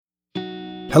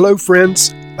Hello,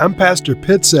 friends. I'm Pastor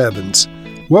Pitts Evans.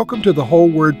 Welcome to the Whole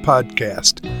Word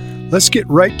Podcast. Let's get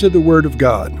right to the Word of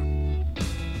God.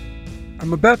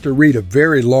 I'm about to read a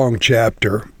very long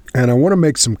chapter, and I want to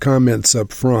make some comments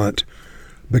up front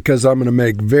because I'm going to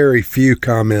make very few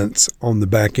comments on the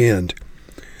back end.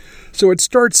 So it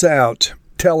starts out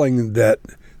telling that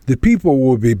the people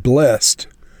will be blessed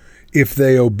if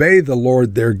they obey the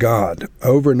Lord their God.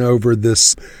 Over and over,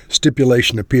 this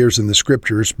stipulation appears in the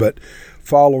Scriptures, but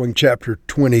following chapter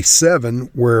 27,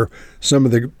 where some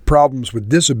of the problems with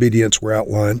disobedience were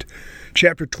outlined,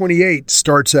 chapter 28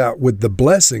 starts out with the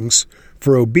blessings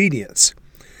for obedience.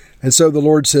 And so the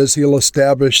Lord says He'll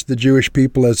establish the Jewish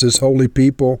people as His holy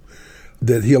people,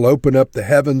 that He'll open up the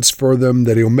heavens for them,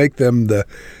 that He'll make them the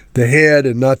head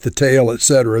and not the tail,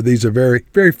 etc. These are very,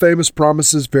 very famous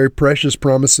promises, very precious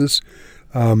promises.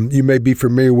 You may be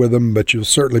familiar with them, but you'll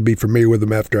certainly be familiar with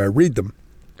them after I read them.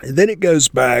 And then it goes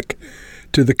back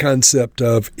to the concept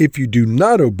of if you do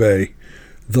not obey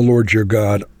the Lord your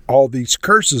God, all these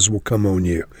curses will come on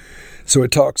you. So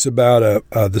it talks about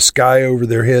the sky over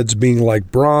their heads being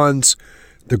like bronze,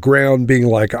 the ground being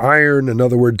like iron. In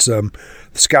other words, the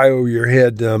sky over your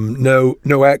head,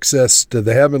 no access to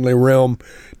the heavenly realm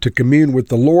to commune with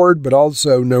the Lord, but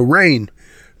also no rain.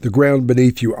 The ground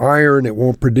beneath you iron, it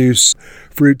won't produce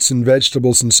fruits and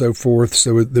vegetables and so forth.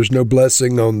 So there's no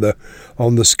blessing on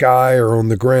the sky or on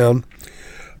the ground.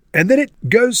 And then it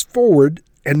goes forward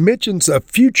and mentions a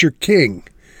future king.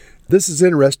 This is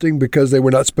interesting because they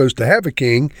were not supposed to have a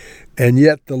king, and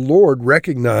yet the Lord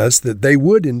recognized that they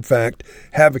would, in fact,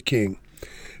 have a king.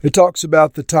 It talks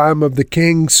about the time of the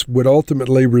kings would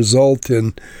ultimately result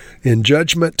in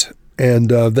judgment, and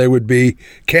they would be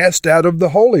cast out of the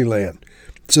Holy Land.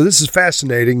 So this is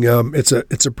fascinating. It's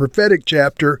a prophetic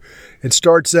chapter. It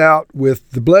starts out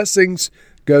with the blessings,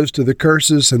 goes to the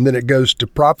curses, and then it goes to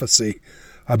prophecy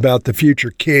about the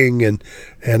future king, and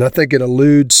I think it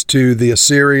alludes to the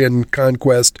Assyrian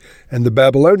conquest and the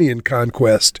Babylonian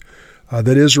conquest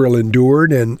that Israel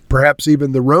endured, and perhaps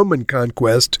even the Roman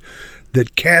conquest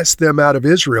that cast them out of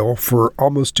Israel for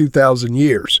almost 2,000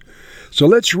 years. So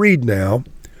let's read now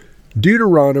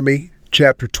Deuteronomy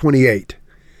chapter 28.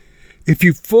 If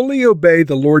you fully obey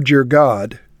the Lord your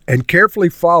God and carefully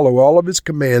follow all of His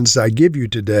commands I give you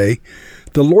today,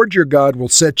 the Lord your God will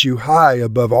set you high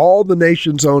above all the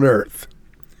nations on earth.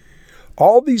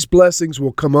 All these blessings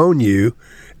will come on you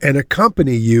and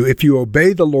accompany you if you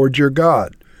obey the Lord your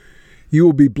God. You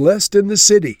will be blessed in the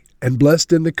city and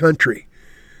blessed in the country.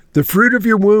 The fruit of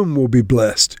your womb will be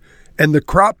blessed, and the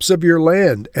crops of your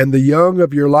land, and the young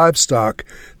of your livestock,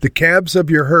 the calves of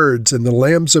your herds, and the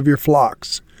lambs of your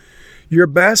flocks. Your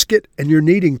basket and your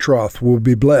kneading trough will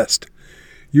be blessed.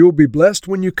 You will be blessed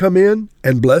when you come in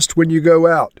and blessed when you go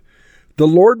out. The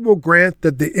Lord will grant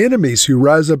that the enemies who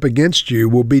rise up against you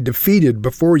will be defeated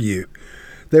before you.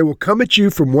 They will come at you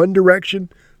from one direction,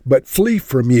 but flee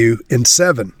from you in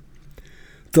seven.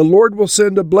 The Lord will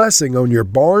send a blessing on your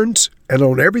barns and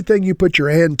on everything you put your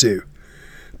hand to.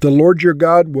 The Lord your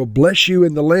God will bless you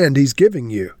in the land He's giving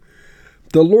you.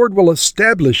 The Lord will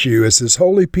establish you as His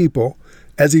holy people,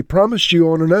 as He promised you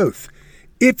on an oath,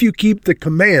 if you keep the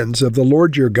commands of the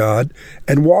Lord your God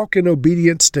and walk in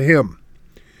obedience to Him.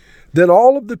 Then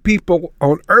all of the people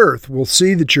on earth will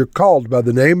see that you're called by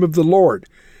the name of the Lord,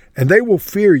 and they will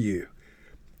fear you.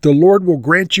 The Lord will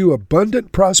grant you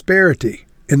abundant prosperity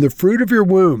in the fruit of your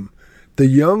womb, the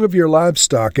young of your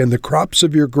livestock, and the crops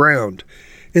of your ground,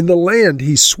 in the land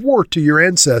He swore to your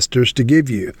ancestors to give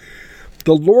you.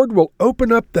 The Lord will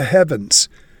open up the heavens,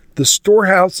 the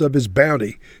storehouse of His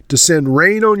bounty, to send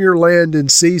rain on your land in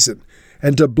season,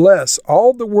 and to bless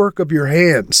all the work of your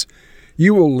hands.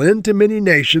 You will lend to many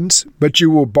nations, but you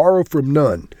will borrow from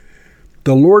none.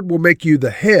 The Lord will make you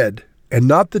the head and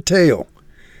not the tail.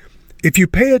 If you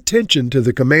pay attention to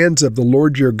the commands of the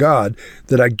Lord your God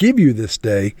that I give you this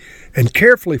day, and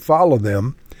carefully follow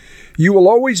them, you will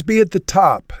always be at the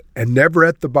top and never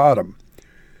at the bottom.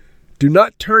 Do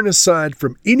not turn aside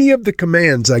from any of the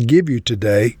commands I give you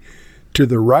today, to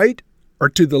the right or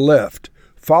to the left,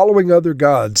 following other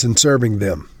gods and serving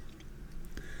them.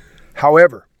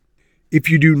 However, if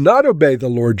you do not obey the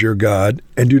Lord your God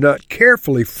and do not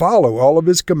carefully follow all of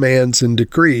His commands and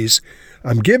decrees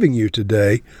I'm giving you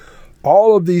today,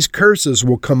 all of these curses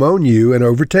will come on you and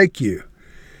overtake you.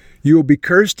 You will be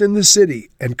cursed in the city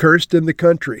and cursed in the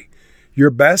country.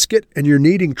 Your basket and your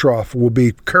kneading trough will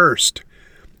be cursed.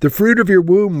 The fruit of your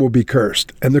womb will be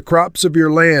cursed, and the crops of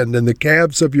your land, and the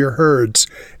calves of your herds,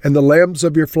 and the lambs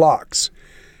of your flocks.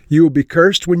 You will be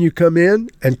cursed when you come in,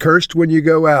 and cursed when you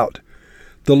go out.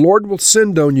 The Lord will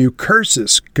send on you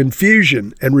curses,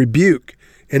 confusion, and rebuke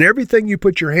in everything you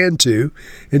put your hand to,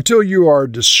 until you are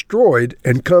destroyed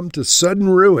and come to sudden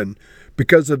ruin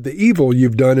because of the evil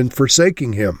you've done in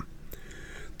forsaking him.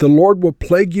 The Lord will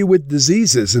plague you with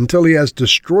diseases until he has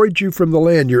destroyed you from the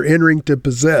land you're entering to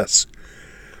possess.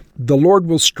 The Lord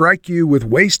will strike you with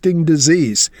wasting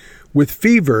disease, with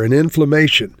fever and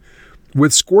inflammation,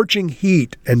 with scorching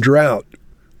heat and drought,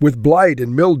 with blight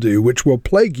and mildew, which will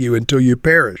plague you until you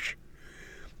perish.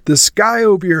 The sky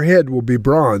over your head will be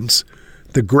bronze,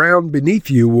 the ground beneath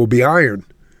you will be iron.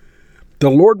 The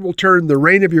Lord will turn the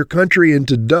rain of your country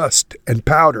into dust and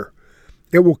powder.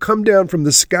 It will come down from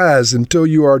the skies until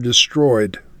you are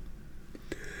destroyed.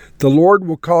 The Lord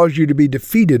will cause you to be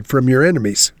defeated from your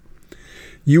enemies.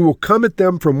 You will come at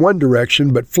them from one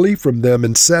direction, but flee from them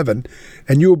in seven,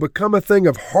 and you will become a thing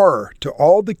of horror to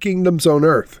all the kingdoms on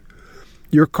earth.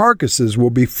 Your carcasses will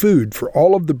be food for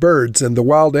all of the birds and the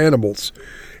wild animals,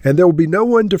 and there will be no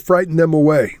one to frighten them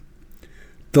away.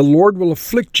 The Lord will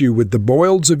afflict you with the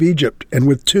boils of Egypt and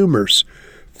with tumors,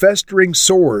 festering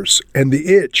sores, and the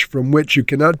itch from which you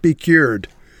cannot be cured.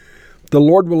 The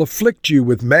Lord will afflict you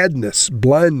with madness,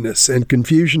 blindness, and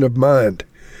confusion of mind.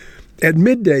 At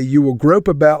midday you will grope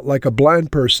about like a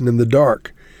blind person in the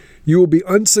dark. You will be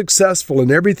unsuccessful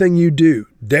in everything you do.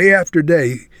 Day after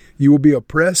day you will be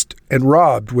oppressed and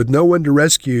robbed with no one to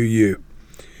rescue you.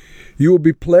 You will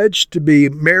be pledged to be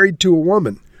married to a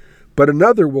woman, but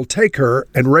another will take her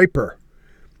and rape her.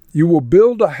 You will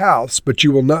build a house, but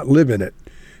you will not live in it.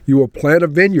 You will plant a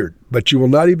vineyard, but you will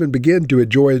not even begin to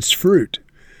enjoy its fruit.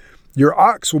 Your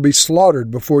ox will be slaughtered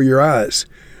before your eyes,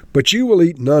 but you will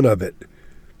eat none of it.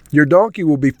 Your donkey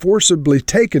will be forcibly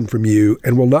taken from you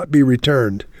and will not be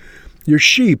returned. Your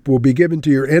sheep will be given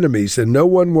to your enemies, and no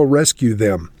one will rescue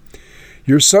them.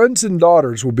 Your sons and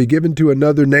daughters will be given to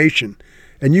another nation,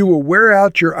 and you will wear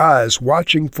out your eyes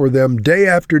watching for them day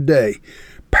after day,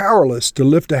 powerless to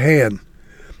lift a hand.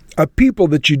 A people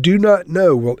that you do not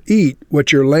know will eat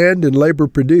what your land and labor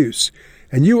produce,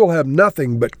 and you will have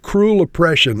nothing but cruel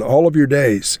oppression all of your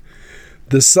days.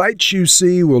 The sights you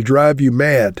see will drive you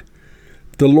mad.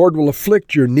 The Lord will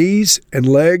afflict your knees and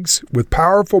legs with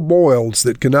powerful boils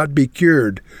that cannot be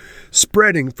cured,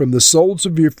 spreading from the soles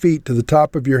of your feet to the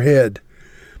top of your head.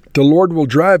 The Lord will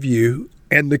drive you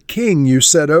and the king you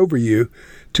set over you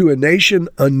to a nation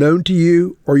unknown to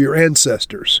you or your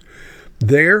ancestors.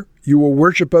 There you will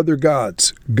worship other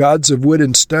gods, gods of wood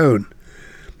and stone.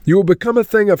 You will become a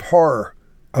thing of horror,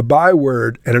 a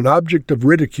byword and an object of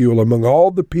ridicule among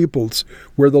all the peoples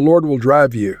where the Lord will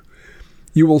drive you.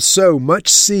 You will sow much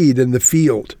seed in the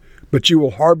field, but you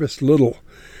will harvest little,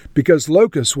 because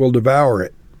locusts will devour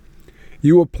it.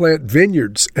 You will plant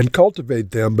vineyards and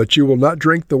cultivate them, but you will not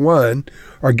drink the wine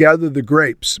or gather the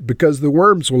grapes, because the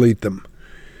worms will eat them.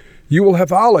 You will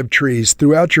have olive trees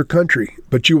throughout your country,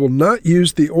 but you will not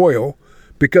use the oil,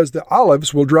 because the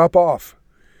olives will drop off.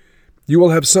 You will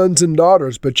have sons and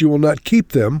daughters, but you will not keep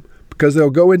them, because they'll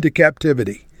go into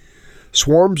captivity.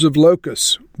 Swarms of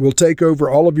locusts will take over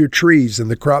all of your trees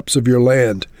and the crops of your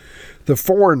land. The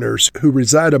foreigners who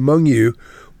reside among you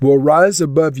will rise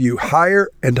above you higher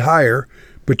and higher,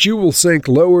 but you will sink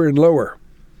lower and lower.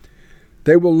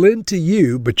 They will lend to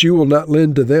you, but you will not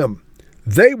lend to them.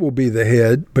 They will be the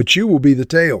head, but you will be the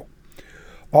tail.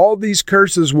 All these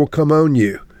curses will come on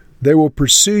you. They will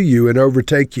pursue you and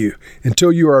overtake you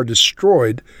until you are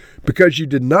destroyed, because you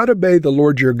did not obey the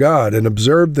Lord your God and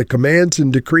observe the commands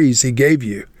and decrees he gave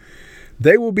you.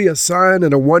 They will be a sign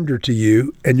and a wonder to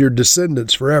you and your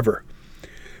descendants forever.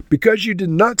 Because you did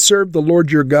not serve the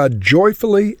Lord your God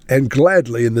joyfully and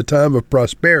gladly in the time of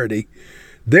prosperity,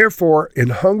 therefore in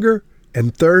hunger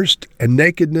and thirst and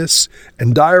nakedness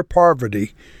and dire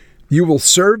poverty, you will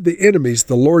serve the enemies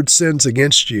the Lord sends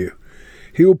against you.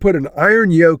 He will put an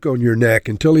iron yoke on your neck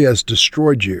until he has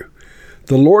destroyed you.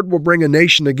 The Lord will bring a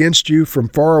nation against you from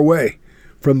far away,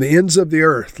 from the ends of the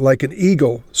earth, like an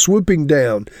eagle swooping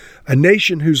down, a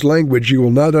nation whose language you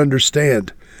will not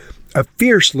understand, a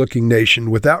fierce-looking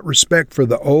nation without respect for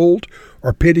the old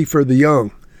or pity for the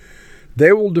young.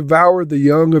 They will devour the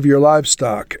young of your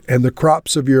livestock and the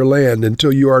crops of your land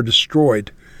until you are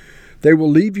destroyed. They will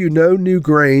leave you no new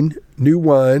grain, new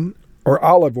wine, or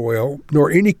olive oil, nor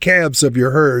any calves of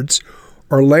your herds,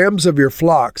 or lambs of your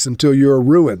flocks until you are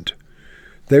ruined.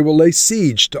 They will lay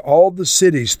siege to all the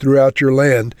cities throughout your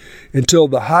land until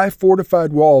the high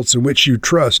fortified walls in which you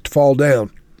trust fall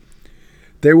down.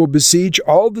 They will besiege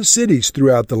all the cities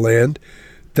throughout the land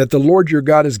that the Lord your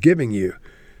God is giving you.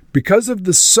 Because of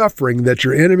the suffering that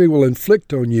your enemy will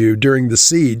inflict on you during the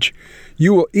siege,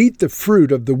 you will eat the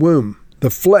fruit of the womb, the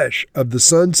flesh of the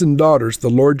sons and daughters the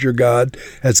Lord your God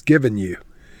has given you.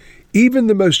 Even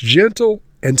the most gentle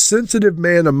and sensitive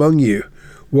man among you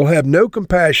will have no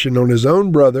compassion on his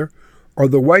own brother or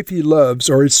the wife he loves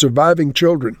or his surviving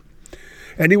children,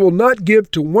 and he will not give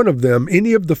to one of them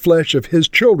any of the flesh of his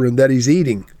children that he's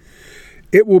eating.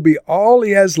 It will be all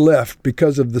he has left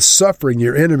because of the suffering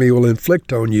your enemy will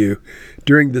inflict on you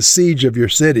during the siege of your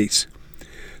cities.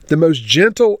 The most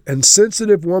gentle and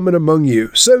sensitive woman among you,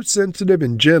 so sensitive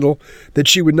and gentle that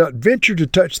she would not venture to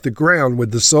touch the ground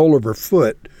with the sole of her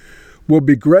foot, will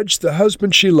begrudge the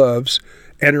husband she loves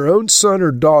and her own son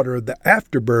or daughter the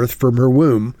afterbirth from her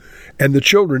womb and the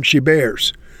children she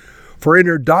bears. For in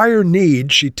her dire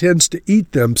need she tends to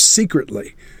eat them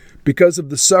secretly, because of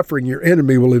the suffering your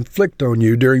enemy will inflict on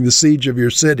you during the siege of your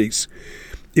cities.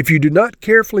 If you do not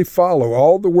carefully follow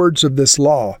all the words of this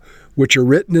law, which are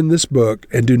written in this book,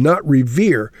 and do not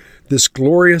revere this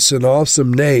glorious and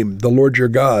awesome name, the Lord your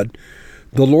God,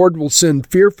 the Lord will send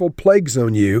fearful plagues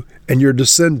on you and your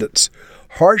descendants,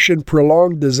 harsh and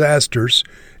prolonged disasters,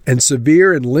 and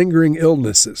severe and lingering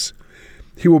illnesses.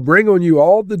 He will bring on you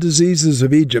all the diseases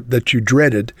of Egypt that you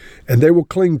dreaded, and they will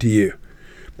cling to you.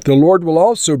 The Lord will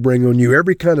also bring on you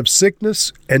every kind of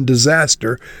sickness and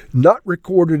disaster not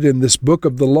recorded in this book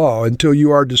of the law until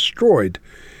you are destroyed.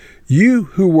 You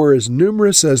who were as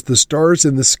numerous as the stars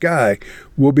in the sky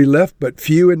will be left but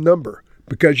few in number,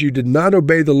 because you did not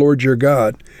obey the Lord your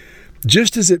God.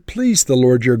 Just as it pleased the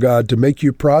Lord your God to make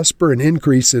you prosper and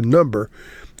increase in number,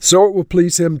 so it will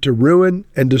please him to ruin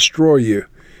and destroy you.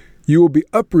 You will be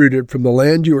uprooted from the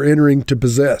land you are entering to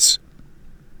possess.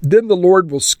 Then the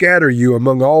Lord will scatter you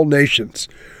among all nations,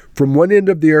 from one end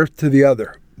of the earth to the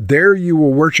other. There you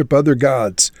will worship other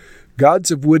gods, gods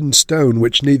of wood and stone,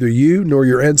 which neither you nor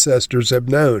your ancestors have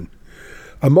known.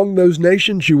 Among those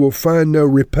nations you will find no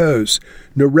repose,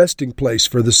 no resting place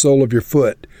for the sole of your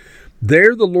foot.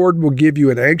 There the Lord will give you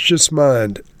an anxious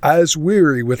mind, eyes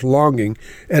weary with longing,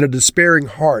 and a despairing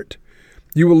heart.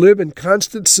 You will live in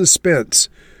constant suspense,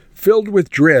 filled with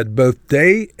dread both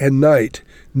day and night,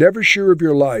 never sure of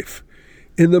your life.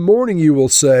 In the morning you will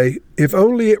say, if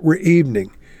only it were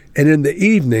evening, and in the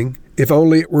evening, if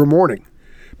only it were morning,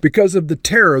 because of the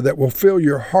terror that will fill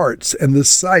your hearts and the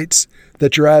sights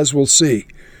that your eyes will see.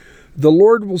 The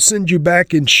Lord will send you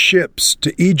back in ships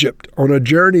to Egypt on a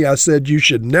journey I said you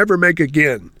should never make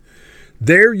again.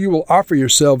 There you will offer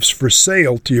yourselves for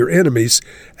sale to your enemies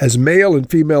as male and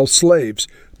female slaves,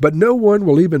 but no one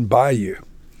will even buy you.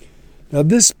 Now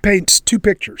this paints two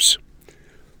pictures.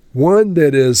 One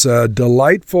that is a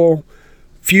delightful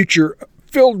future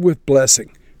filled with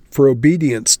blessing for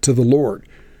obedience to the Lord,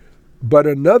 but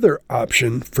another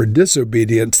option for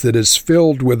disobedience that is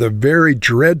filled with a very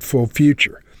dreadful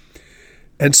future.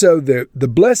 And so the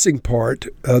blessing part,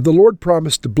 the Lord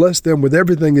promised to bless them with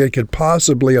everything they could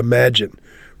possibly imagine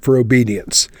for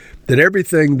obedience, that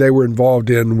everything they were involved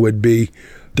in would be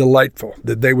delightful,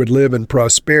 that they would live in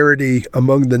prosperity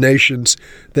among the nations,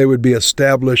 they would be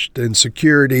established in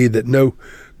security, that no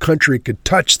country could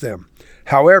touch them.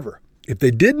 However, if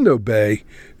they didn't obey,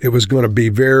 it was going to be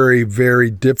very, very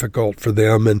difficult for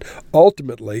them, and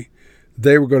ultimately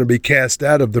they were going to be cast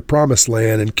out of the promised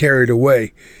land and carried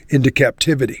away into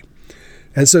captivity.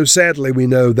 And so sadly we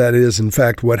know that is in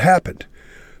fact what happened.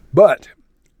 But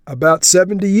about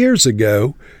 70 years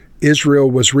ago, Israel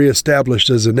was reestablished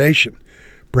as a nation.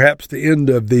 Perhaps the end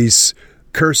of these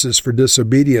curses for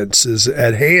disobedience is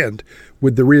at hand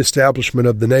with the reestablishment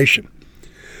of the nation.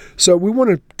 So we want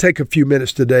to take a few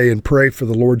minutes today and pray for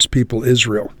the Lord's people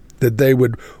Israel, that they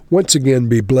would once again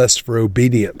be blessed for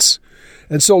obedience.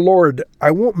 And so, Lord,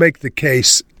 I won't make the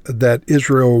case that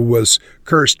Israel was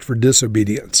cursed for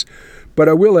disobedience, but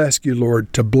I will ask you,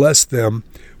 Lord, to bless them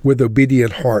with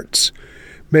obedient hearts.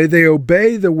 May they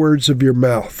obey the words of your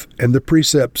mouth and the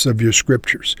precepts of your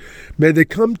scriptures. May they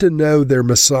come to know their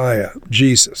Messiah,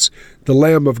 Jesus, the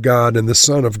Lamb of God and the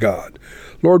Son of God.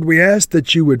 Lord, we ask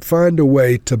that you would find a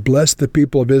way to bless the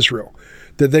people of Israel,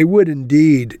 that they would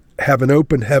indeed have an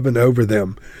open heaven over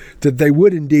them, that they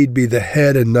would indeed be the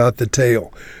head and not the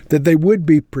tail, that they would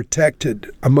be protected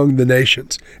among the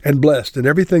nations and blessed in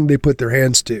everything they put their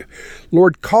hands to.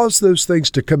 Lord, cause those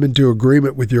things to come into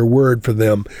agreement with your word for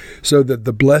them, so that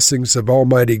the blessings of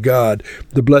Almighty God,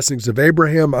 the blessings of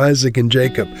Abraham, Isaac, and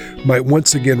Jacob, might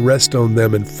once again rest on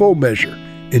them in full measure.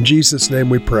 In Jesus' name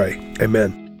we pray.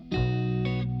 Amen.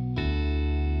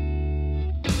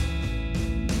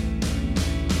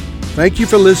 Thank you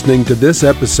for listening to this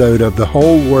episode of The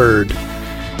Whole Word.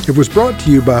 It was brought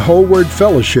to you by Whole Word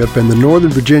Fellowship and the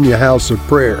Northern Virginia House of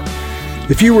Prayer.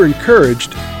 If you were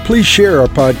encouraged, please share our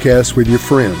podcast with your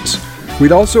friends.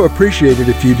 We'd also appreciate it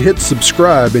if you'd hit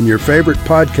subscribe in your favorite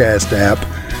podcast app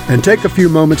and take a few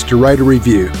moments to write a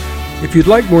review. If you'd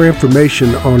like more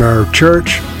information on our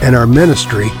church and our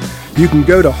ministry, you can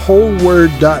go to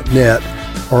wholeword.net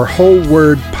or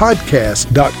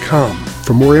wholewordpodcast.com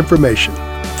for more information.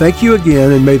 Thank you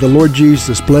again, and may the Lord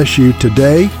Jesus bless you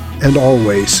today and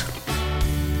always.